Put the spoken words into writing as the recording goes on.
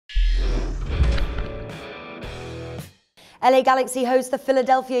LA Galaxy hosts the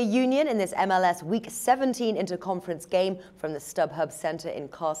Philadelphia Union in this MLS Week 17 interconference game from the StubHub Center in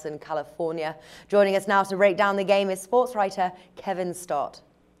Carson, California. Joining us now to break down the game is sports writer Kevin Stott.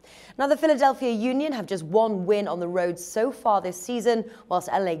 Now, the Philadelphia Union have just one win on the road so far this season, whilst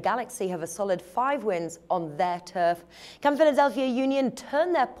LA Galaxy have a solid 5 wins on their turf. Can Philadelphia Union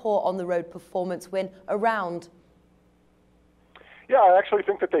turn their poor on-the-road performance win around? Yeah, I actually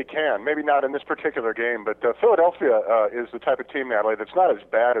think that they can. Maybe not in this particular game, but Philadelphia is the type of team, Natalie, that's not as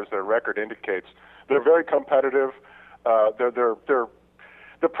bad as their record indicates. They're very competitive.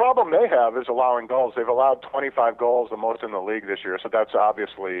 The problem they have is allowing goals. They've allowed 25 goals, the most in the league this year, so that's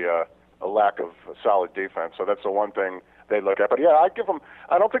obviously a lack of solid defense. So that's the one thing they look at. But yeah, I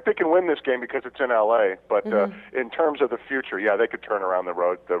don't think they can win this game because it's in LA, but in terms of the future, yeah, they could turn around the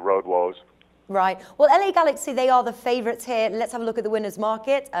road woes. Right. Well, LA Galaxy, they are the favourites here. Let's have a look at the winners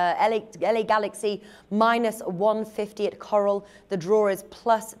market. LA Galaxy -150 at Coral. The draw is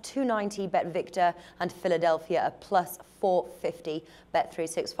 +290 Bet Victor, and Philadelphia a +450 Bet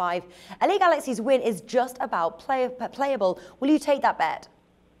 365. LA Galaxy's win is just about playable. Will you take that bet?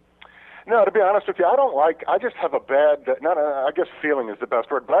 No, to be honest with you, I just have a bad, I guess feeling is the best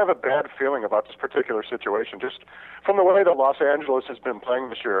word, but I have a bad feeling about this particular situation, just from the way that Los Angeles has been playing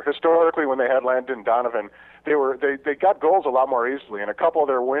this year. Historically, when they had Landon Donovan, they got goals a lot more easily, and a couple of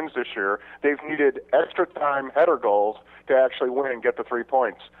their wins this year, they've needed extra time header goals to actually win and get the 3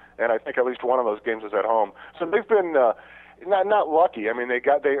 points, and I think at least one of those games is at home. So they've been not lucky. I mean, they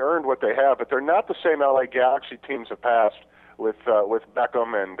earned what they have, but they're not the same LA Galaxy teams have passed with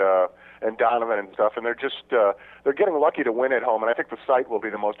Beckham and Donovan and stuff, and they're getting lucky to win at home, and I think the site will be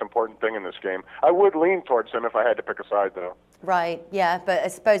the most important thing in this game. I would lean towards them if I had to pick a side, though. Right, yeah, but I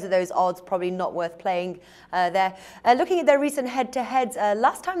suppose that those odds probably not worth playing there. Looking at their recent head-to-heads,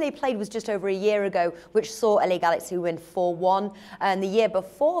 last time they played was just over a year ago, which saw LA Galaxy win 4-1, and the year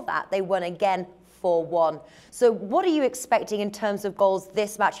before that they won again 4-1. So what are you expecting in terms of goals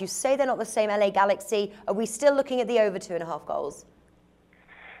this match? You say they're not the same LA Galaxy. Are we still looking at the over 2.5 goals?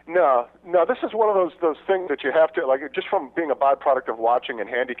 No, this is one of those things that you have to, like, just from being a byproduct of watching and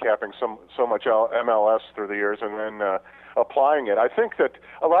handicapping so much MLS through the years and then applying it. I think that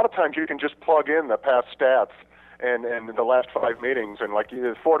a lot of times you can just plug in the past stats and the last 5 meetings, and like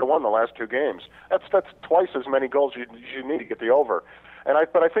 4-1 the last 2 games. That's twice as many goals you need to get the over.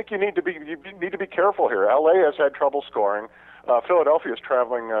 But I think you need to be careful here. LA has had trouble scoring. Philadelphia is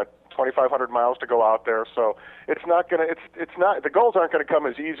traveling 2,500 miles to go out there, so the goals aren't going to come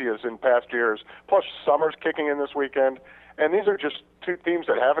as easy as in past years. Plus, summer's kicking in this weekend, and these are just 2 teams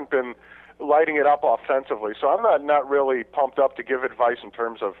that haven't been lighting it up offensively. So I'm not really pumped up to give advice in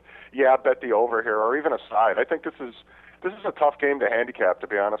terms of bet the over here or even a side. I think this is a tough game to handicap, to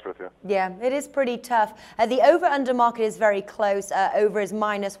be honest with you. Yeah, it is pretty tough. The over-under market is very close. Over is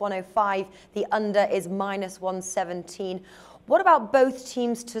 -105. The under is -117. What about both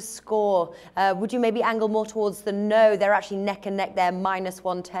teams to score? Would you maybe angle more towards the no? They're actually neck and neck there,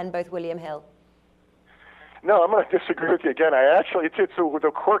 -110, both William Hill. No, I'm going to disagree with you again. It's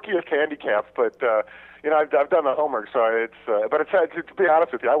the quirkiest handicap, but I've done the homework, so to be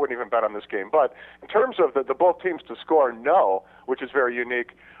honest with you, I wouldn't even bet on this game. But in terms of the both teams to score, no, which is very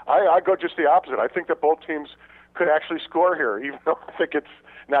unique. I go just the opposite. I think that both teams could actually score here, even though I think it's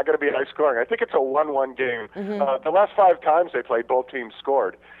not going to be high scoring. I think it's a 1-1 game. The last 5 times they played, both teams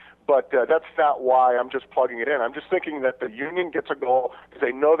scored. But that's not why I'm just plugging it in. I'm just thinking that the Union gets a goal because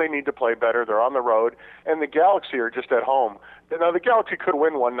they know they need to play better. They're on the road, and the Galaxy are just at home. Now, the Galaxy could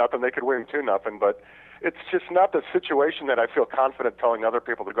win 1-0. They could win 2-0, but it's just not the situation that I feel confident telling other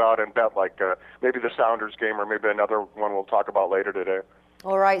people to go out and bet, like maybe the Sounders game or maybe another one we'll talk about later today.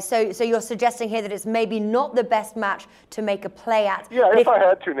 All right, so you're suggesting here that it's maybe not the best match to make a play at. Yeah, if I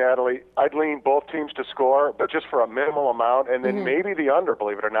had to, Natalie, I'd lean both teams to score, but just for a minimal amount, and then maybe the under,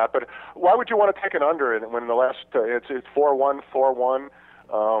 believe it or not. But why would you want to take an under when the last it's 4-1, 4-1,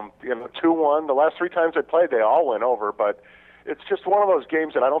 2-1? The last 3 times they played, they all went over. But it's just one of those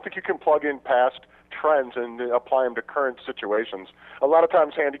games that I don't think you can plug in past trends and apply them to current situations. A lot of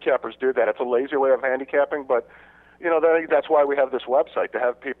times handicappers do that. It's a lazy way of handicapping, but that's why we have this website, to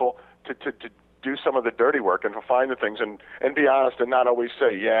have people to do some of the dirty work and to find the things and be honest and not always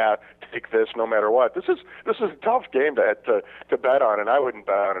say, yeah, take this no matter what. This is a tough game to bet on, and I wouldn't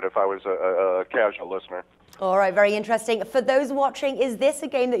bet on it if I was a casual listener. All right, very interesting. For those watching, is this a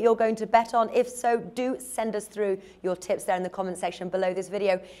game that you're going to bet on? If so, do send us through your tips there in the comment section below this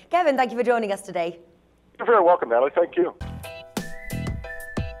video. Kevin, thank you for joining us today. You're very welcome, Natalie. Thank you.